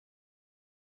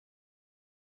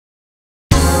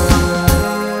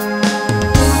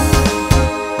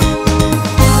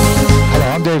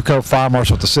Dave Cope, Fire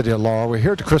Marshal with the City of Laurel. We're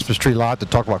here at the Christmas tree lot to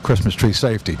talk about Christmas tree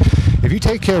safety. If you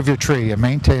take care of your tree and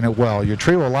maintain it well, your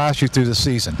tree will last you through the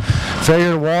season.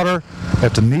 Failure to water,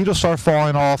 if the needles start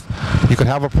falling off, you could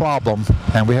have a problem.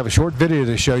 And we have a short video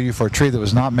to show you for a tree that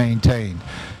was not maintained.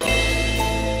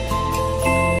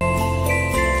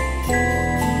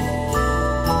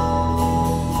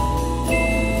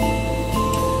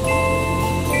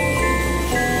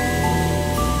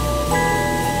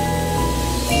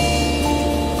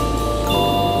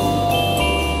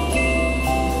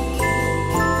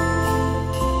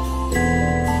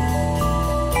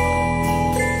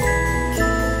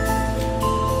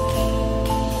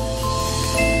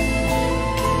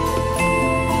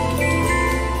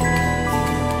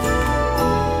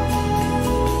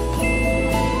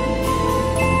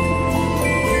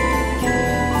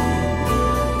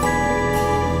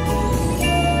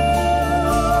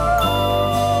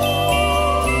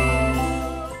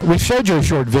 We showed you a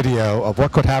short video of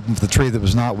what could happen to the tree that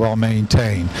was not well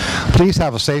maintained. Please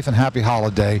have a safe and happy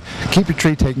holiday. Keep your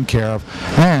tree taken care of.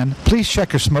 And please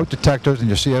check your smoke detectors and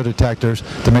your CO detectors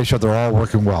to make sure they're all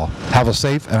working well. Have a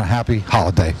safe and a happy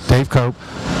holiday. Dave Cope,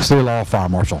 City of Laurel Fire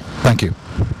Marshal. Thank you.